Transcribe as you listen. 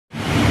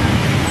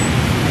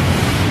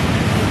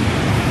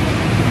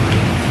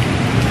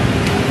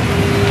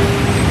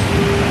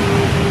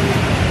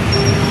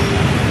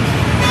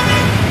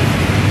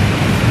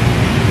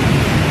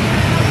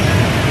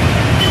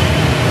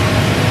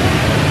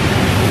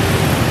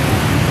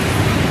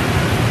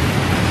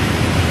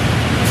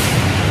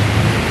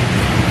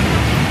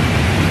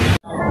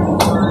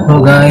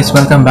guys,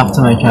 welcome back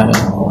to my channel.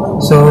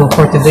 So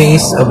for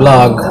today's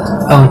vlog,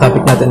 ang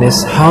topic natin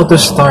is how to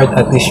start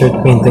a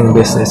t-shirt printing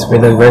business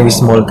with a very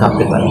small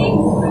capital.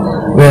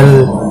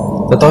 Well,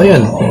 totoo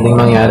yun, hindi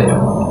mangyari yun.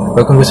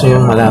 Pero kung gusto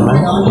nyo malaman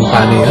kung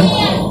paano yun,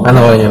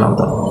 panoorin nyo lang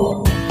to.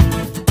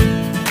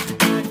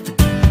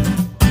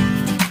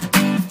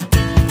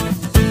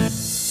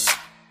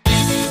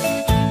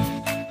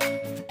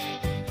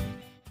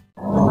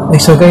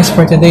 Okay, so guys,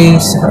 for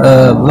today's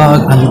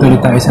vlog, andito ulit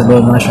tayo sa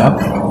loob ng shop.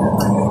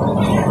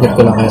 Get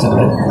ko lang kayo sa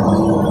loob.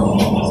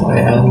 So,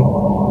 ayan.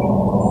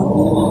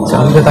 So,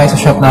 andito tayo sa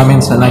shop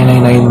namin sa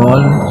 999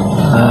 Mall.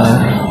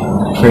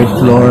 Third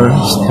floor,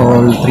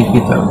 stall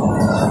 3P12.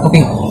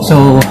 Okay,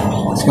 so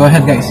let's go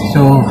ahead guys.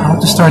 So, how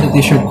to start a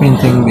t-shirt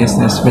printing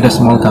business with a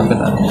small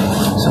capital.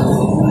 So,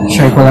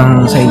 share ko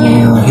lang sa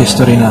inyo yung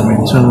history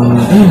namin. So,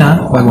 una,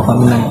 bago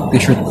kami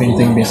nag-t-shirt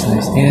printing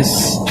business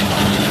is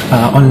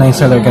online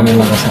seller kami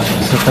mag-asawa.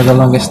 So, for the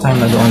longest time,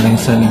 nag-online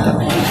selling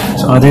kami.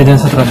 So, other than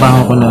sa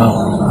trabaho ko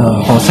na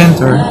call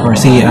center or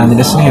CA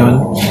analyst ngayon,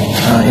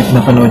 if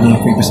napanood niyo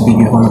yung previous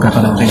video ko,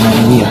 magkakaroon kayo ng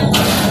idea.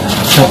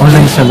 So,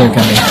 online seller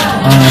kami.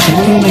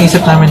 Siguro yung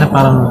naisip namin na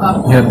parang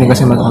hirap din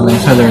kasi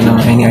mag-online seller ng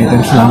any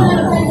items lang.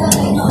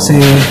 Kasi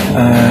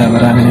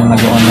marami nang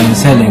nag-online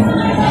selling.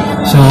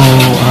 So,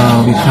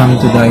 we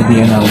come to the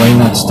idea na why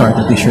not start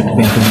a t-shirt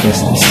printing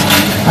business.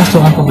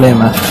 Kaso, ang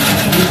problema,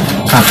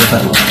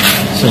 capital.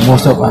 So,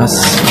 most of us,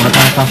 mga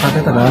tangkang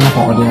capital, alam na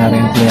kung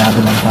ordinary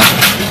empleyado lang tayo.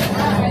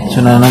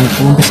 So, nang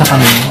umpisa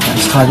kami,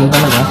 struggle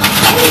talaga.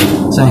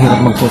 So, ang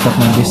hirap mag-put up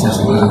ng business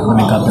kung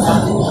may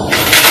capital.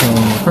 So,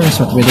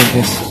 first, what we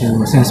did is,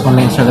 since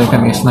online seller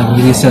kami, is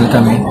nag-resell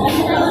kami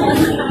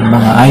ng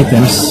mga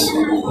items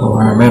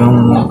or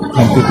merong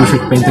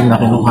nag-t-shirt printing na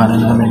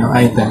kinukuhanan namin ng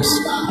items.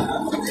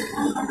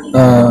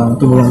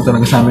 Tumulong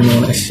talaga sa amin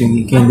yung si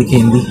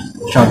Candy.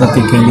 Shoutout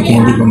kay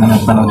Candy kung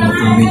napanood mo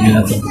yung video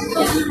na to.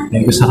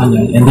 Thank you sa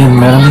kanya. And then,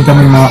 meron din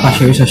kami mga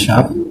cashier sa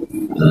shop.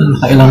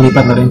 Nakailang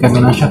lipat na rin kami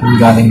ng shop.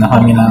 Galing na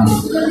kami ng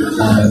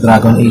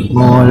Dragon 8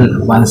 Mall,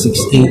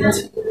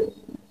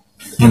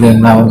 168. And then,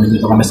 now,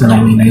 dito kami sa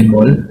 999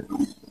 Mall.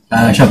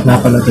 Shop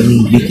na pala ito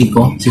ni Vicky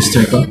ko,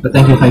 sister ko. But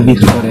thank you kay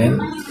Vicky ko rin.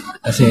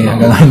 Kasi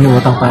hanggang may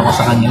utang pa ako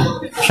sa kanya.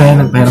 Siya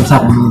yung nagpahiram sa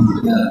akin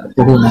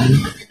puhunan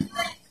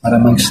para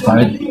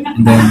mag-start.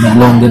 And then,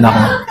 nag-loan din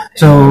ako.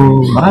 So,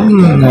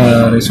 maraming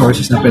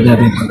resources na pwede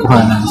natin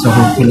pagkuhanan. So,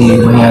 hopefully,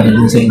 mangyari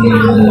din sa inyo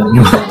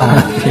yung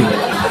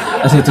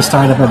kasi to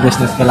start up a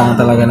business, kailangan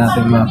talaga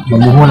natin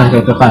mamuhunan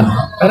kahit paano.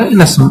 Pero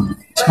in a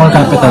small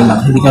capital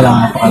lang, hindi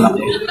kailangan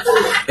mapakalaki.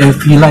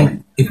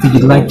 If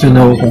you'd like to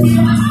know kung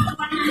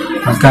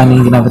magkano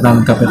yung ginamit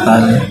namin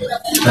capital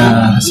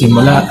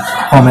simula,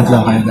 comment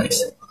lang kayo guys.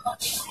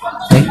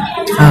 Okay?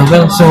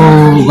 Well, so,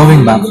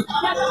 going back,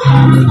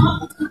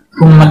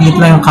 kung maliit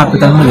lang yung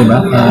capital mo, di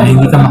ba?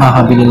 Hindi ka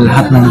makakabili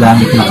lahat ng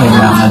gamit na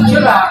kailangan.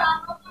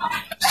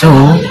 So,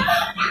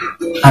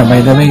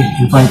 by the way,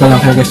 inform ko lang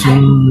kayo guys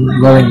yung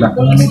going back.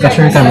 Kung may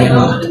cashier kami,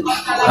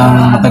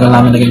 ang matagal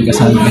namin naging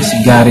kasama is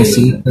si Gary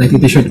C.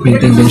 Nag-t-shirt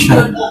printing din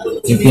siya.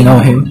 If you know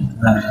him,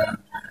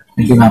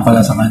 thank you nga pala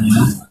sa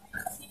kanya.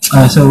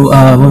 So,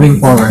 moving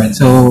forward.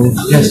 So,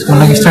 yes, kung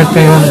nag-start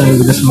kayo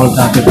with a small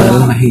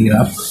capital,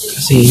 mahirap.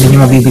 Kasi hindi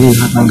nyo mabibili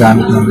lahat ng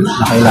gamit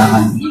na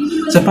kailangan.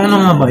 So, paano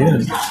nga ba yun?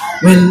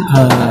 Well,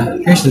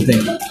 here's the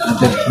thing.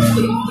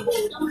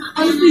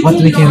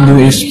 What we can do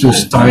is to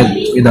start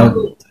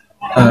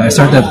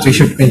a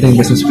t-shirt printing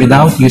business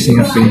without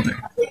using a printer.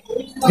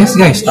 Yes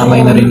guys,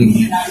 tama yung narinig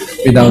niyo.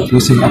 Without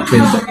using a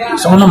printer.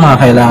 So, ano mga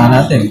kailangan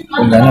natin?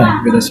 Kung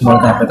gano'n, with a small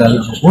capital.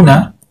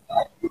 Una,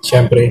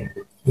 syempre,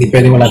 hindi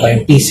pwede wala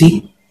tayong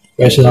PC,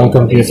 personal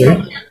computer.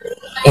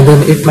 And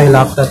then, if may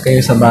laptop kayo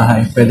sa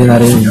bahay, pwede na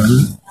rin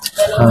yun.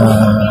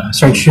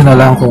 Search nyo na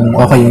lang kung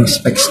okay yung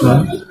specs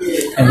nun.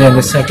 And then,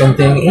 the second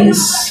thing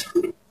is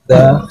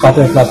the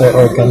cutter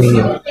or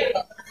Cameo.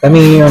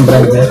 Cameo yung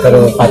brand niya,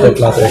 pero cutter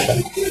siya.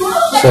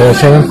 So,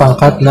 siya yung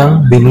pang-cut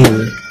ng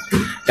vinyl.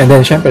 And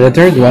then, syempre, the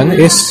third one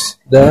is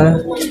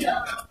the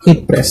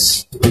heat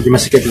press. Medyo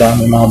masikip lang,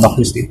 may mga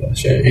buckles dito.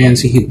 Ayan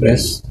si heat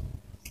press.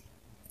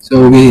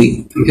 So,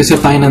 kasi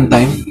tayo ng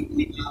time.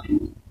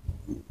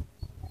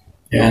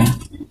 Ayan.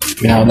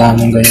 Ginagawa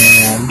mong ganyan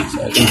yan.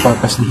 So, ito yung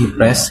purpose ng heat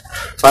press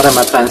para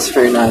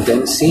ma-transfer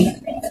natin si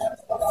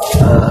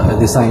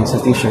design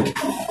sa t-shirt.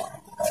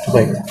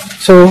 Okay.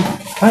 So,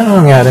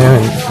 paano nangyari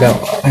yun? The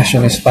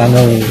question is, paano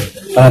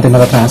natin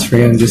maka-transfer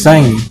yung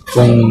design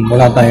kung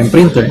wala tayong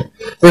printer?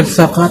 Well,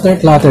 sa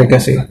cutter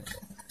kasi,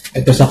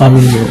 ito sa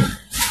Cameo,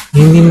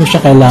 hindi mo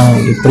siya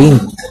kailangan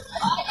i-print.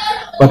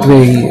 What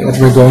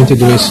we're going to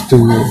do is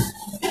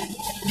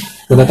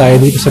punta tayo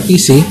dito sa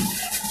PC,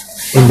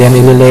 and then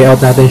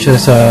i-layout natin siya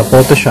sa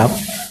Photoshop,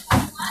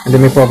 and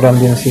then may program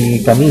din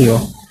si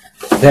Cameo,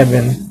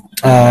 then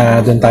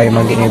doon tayo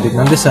mag-edit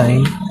ng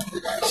design.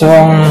 So,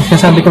 ang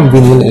sinasabi kong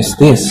vinyl is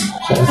this.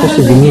 So, ito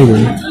si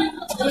vinyl.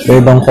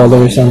 Ibang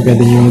colors ang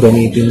pwede nyo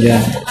gamitin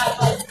dyan.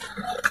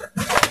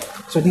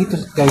 So, dito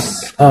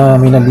guys,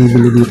 may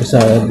nabibili dito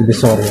sa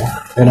Divisoria.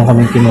 Meron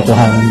kaming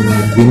kinukuha ng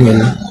vinyl.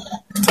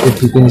 If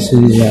you can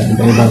see, yan,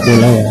 iba-ibang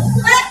kulay yan.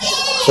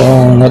 So,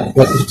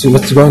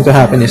 what's going to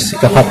happen is,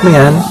 ika-cut mo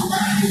yan,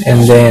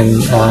 and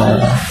then,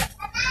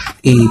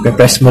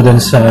 i-press mo dun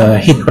sa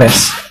heat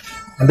press.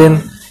 And then,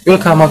 you'll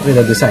come up with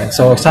a design.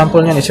 So, example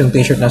niyan is yung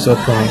t-shirt na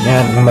suot ko ngayon.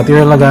 Yan, yung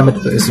material na gamit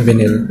ito is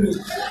vinyl.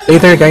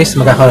 Later, guys,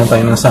 magkakaroon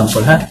tayo ng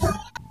sample, ha?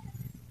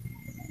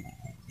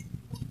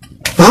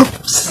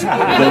 Oops!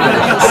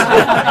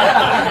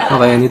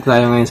 Okay, dito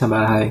tayo ngayon sa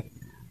bahay.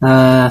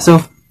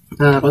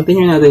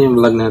 Continue natin yung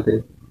vlog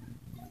natin.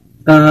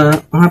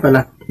 Nga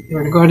pala,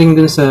 regarding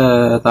dun sa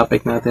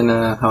topic natin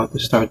na how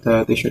to start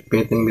a t-shirt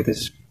printing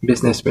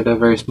business with a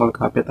very small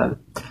capital.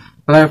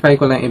 Clarify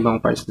ko lang ibang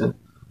parts dun.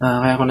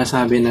 Kaya ko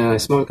nasabi na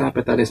small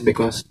capital is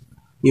because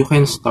you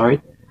can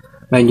start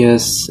by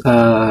just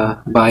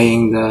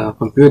buying the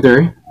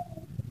computer.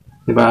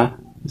 Diba?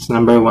 That's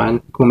number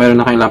 1. Kung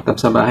meron na kayong laptop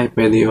sa bahay,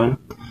 pwede yun.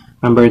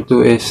 Number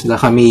 2 is the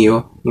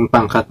cameo, yung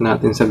pangkat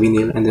natin sa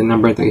vinyl. And then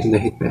number 3 is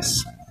the heat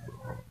press.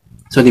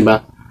 So,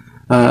 diba?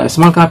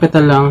 Small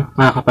capital lang,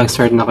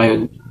 makakapag-start na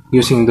kayo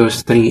using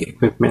those 3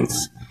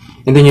 equipments.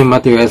 And then yung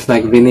materials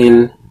like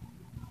vinyl,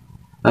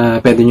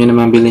 pwede nyo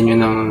naman bilhin nyo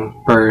ng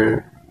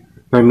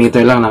per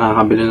meter lang,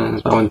 nakakabili na,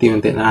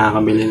 paunti-unti,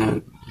 nakakabili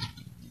na.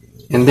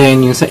 And then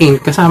yung sa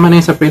ink, kasama na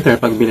yung sa printer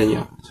pag bilhin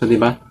nyo. So,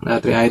 diba?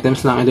 3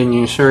 items lang, and then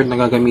yung shirt na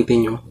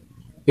gagamitin nyo.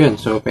 Yun,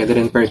 so pwede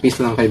rin per piece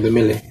lang kayo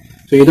bumili.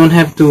 So, you don't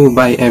have to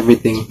buy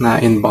everything na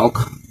in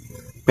bulk.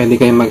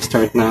 Pwede kayo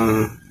mag-start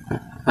ng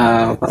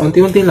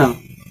paunti-unti lang.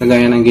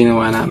 Kagaya ng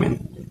ginawa namin.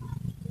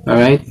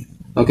 Alright?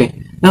 Okay.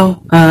 Now,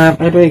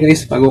 by the way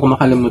guys, bago ko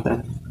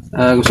makalimutan,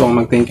 gusto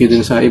kong mag-thank you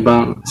dun sa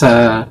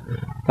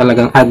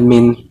talagang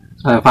admin,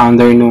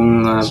 founder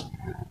nung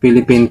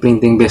Philippine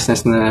Printing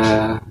Business na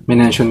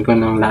minention ko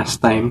nung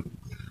last time.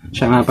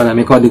 Siya nga pala,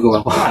 may kodigo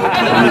ako.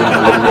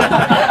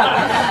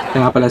 Siya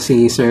nga pala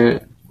si Sir,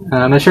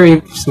 not sure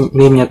if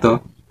name niya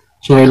to.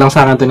 Sinare lang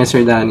sa akin to ni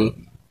Sir Danny.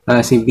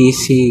 Si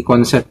BC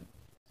Concept.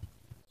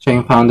 Siya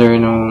yung founder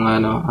ng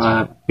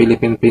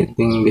Philippine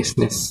Printing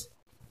Business.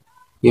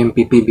 Yung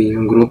PPB,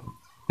 yung group.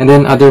 And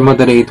then other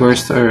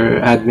moderators or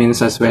admins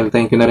as well.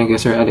 Thank you na rin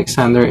kay Sir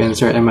Alexander and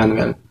Sir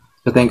Emmanuel.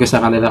 So thank you sa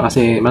kanila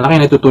kasi malaki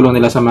na tutulong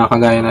nila sa mga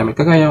kagaya namin.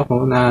 Kagaya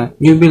ko na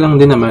newbie lang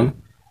din naman.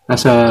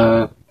 Nasa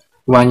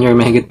 1 year,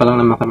 mahigit pa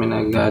lang naman kami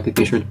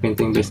nag-t-shirt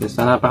printing business.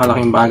 So,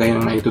 napakalaking bagay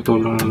yung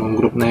naitutulong ng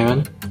group na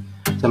yun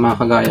sa mga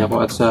kagaya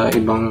ko at sa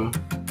ibang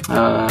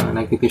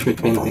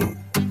nag-t-shirt printing.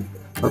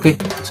 Okay,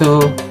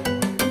 so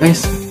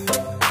guys,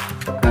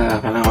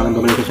 kailangan ko lang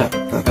bumalik sa shop.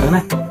 So,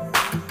 tara na.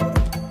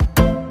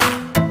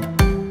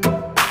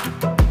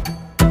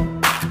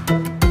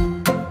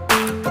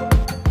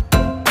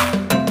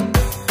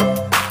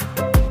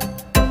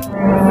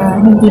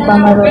 Hindi pa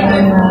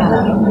marunong na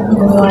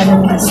gumawa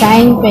ng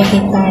design, pwede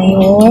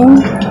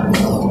tayong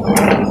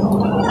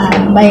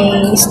by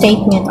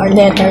statement or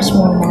letters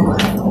muna.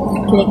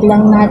 Click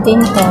lang natin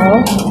to.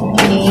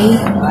 Okay.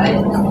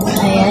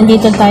 Ayan,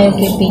 dito tayo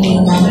pipili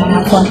ng mga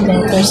font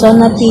letters. So,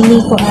 napili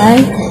ko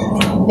ay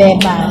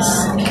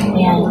Bebas.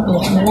 Ayan,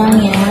 click mo lang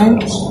yan.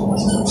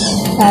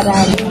 Para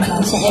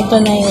lumabas. So, ito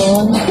na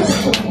yun.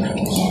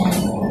 Ayan.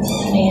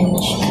 Ayan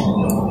na siya.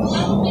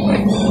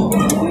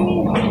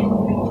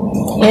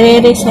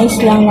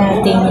 I-resize lang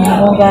natin yan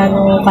kung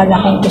gaano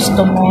kalaking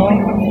gusto mo.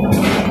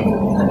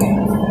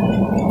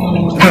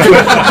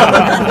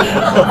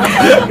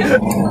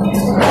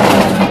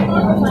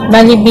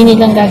 Bali,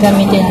 binilang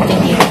gagamitin natin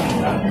dito.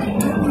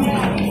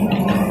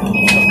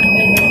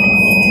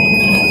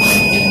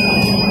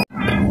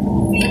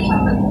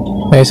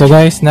 Okay, so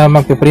guys, now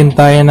magpiprint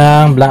tayo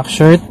ng black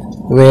shirt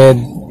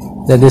with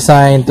the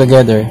design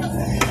together.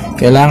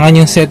 Kailangan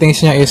yung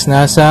settings niya is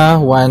nasa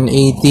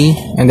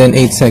 180 and then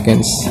 8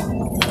 seconds.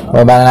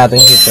 Bababa na natin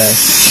yung heat press.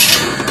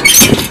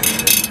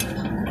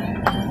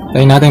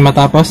 Tayo natin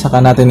matapos,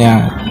 saka natin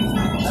iangat.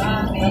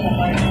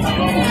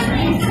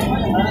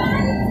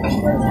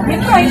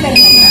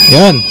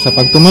 Yun, sa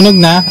pag tumunog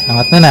na,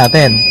 angat na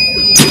natin.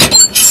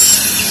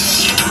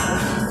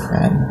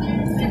 Yan.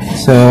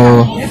 So,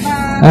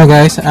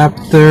 guys,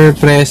 after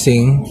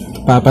pressing,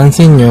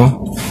 papansin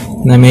nyo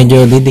na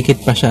medyo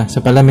didikit pa siya.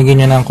 So, palamigin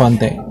nyo ng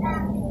konti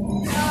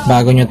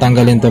bago nyo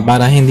tanggalin to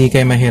para hindi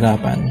kayo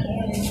mahirapan.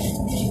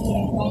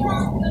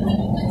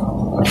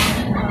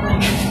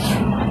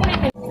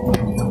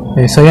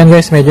 Okay, so yan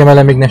guys, medyo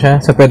malamig na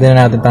siya. So, pwede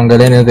na natin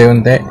tanggalin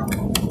unti-unti.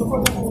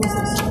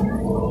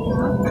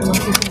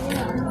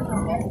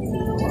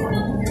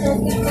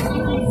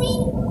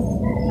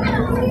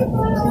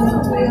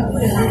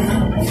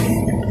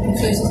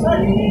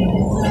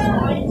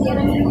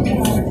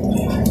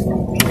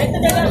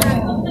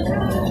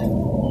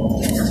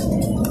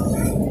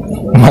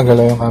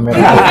 Magalaw yung camera.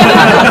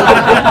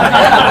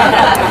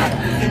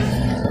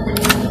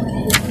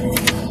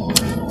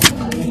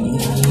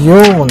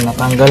 Yun,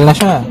 natanggal na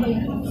siya.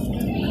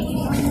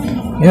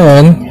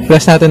 Yun,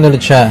 press natin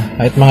ulit siya.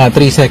 Kahit mga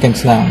 3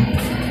 seconds lang.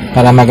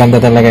 Para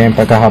maganda talaga yung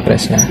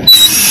pagkakapress niya.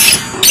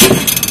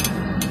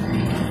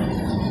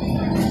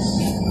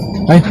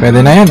 Ay, pwede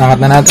na yun. Angat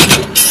na natin.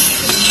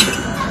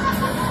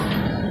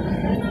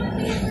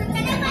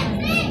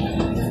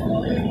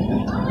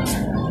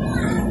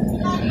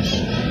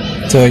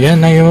 So,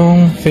 yan na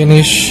yung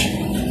finish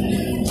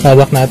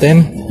product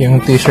natin.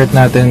 Yung t-shirt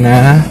natin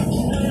na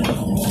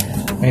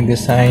may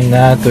design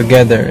na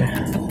together.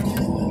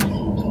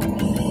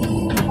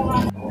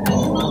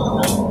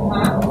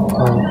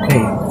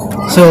 Okay.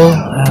 So,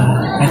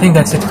 I think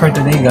that's it for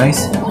today,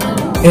 guys.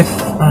 If,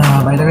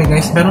 by the way,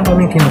 guys, meron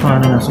kaming kinukuha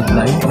ng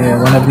supply.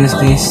 One of these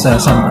days,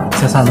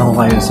 sasama ko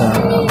kayo sa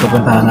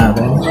pupuntahan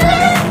natin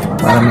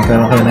para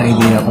magkaroon kayo ng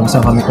idea kung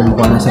saan kami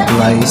kumukuha ng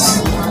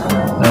supplies.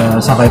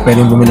 Saan kayo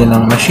pwedeng bumili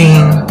ng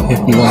machine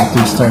if you want to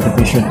start a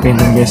t-shirt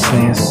printing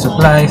business,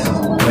 supplies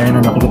kaya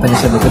na nakikita niyo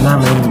sa likod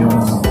namin yung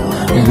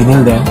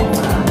vinyl din.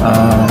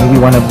 Maybe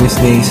one of these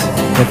days,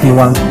 if you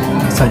want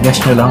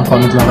suggest nyo lang,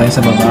 comment lang kayo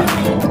sa baba,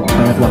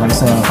 comment lang kayo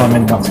sa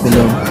comment box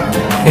below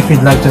if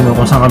you'd like to know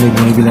kung saan kami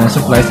bumibili ng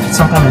supplies at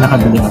saan kami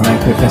nakabili ng mga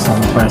equipment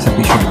namin para sa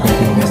t-shirt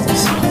printing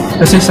business.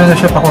 Kasi sa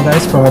shop ako,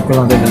 guys, forward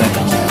ko lang din like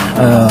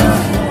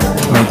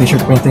may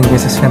t-shirt printing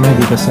business kami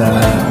dito sa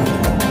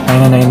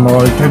 999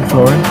 Mall, 3rd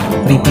floor,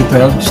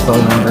 3P12 stall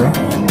number.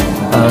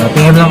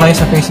 PM lang kayo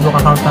sa Facebook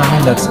account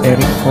namin, that's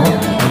Eric Co.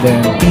 And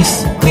then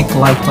please click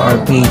like to our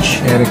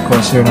page, Eric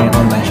Co 09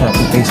 Online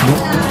Shopee Facebook.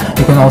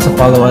 You can also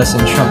follow us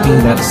in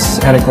Shopee,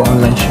 that's Eric Co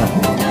Online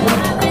Shopee.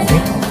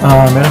 Okay.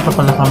 Meron pa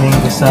pala kaming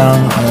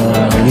isang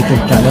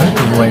YouTube channel,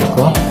 yung wife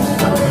ko,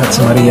 that's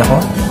Maria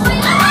Co.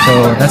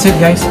 So that's it,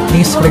 guys.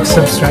 Please click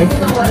subscribe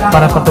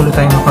para patuloy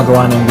tayong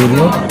makagawa ng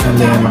video and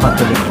then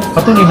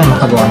patuloy na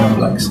makagawa ng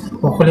vlogs.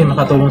 Hopefully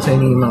makatulong sa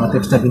inyo yung mga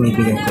tips na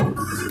binibigay ko.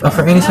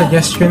 For any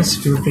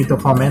suggestions, feel free to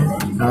comment,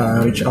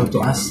 reach out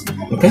to us.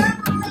 Okay?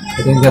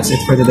 I think that's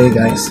it for today,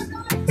 guys.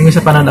 Thank you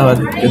sa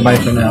panonood. Goodbye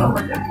for now.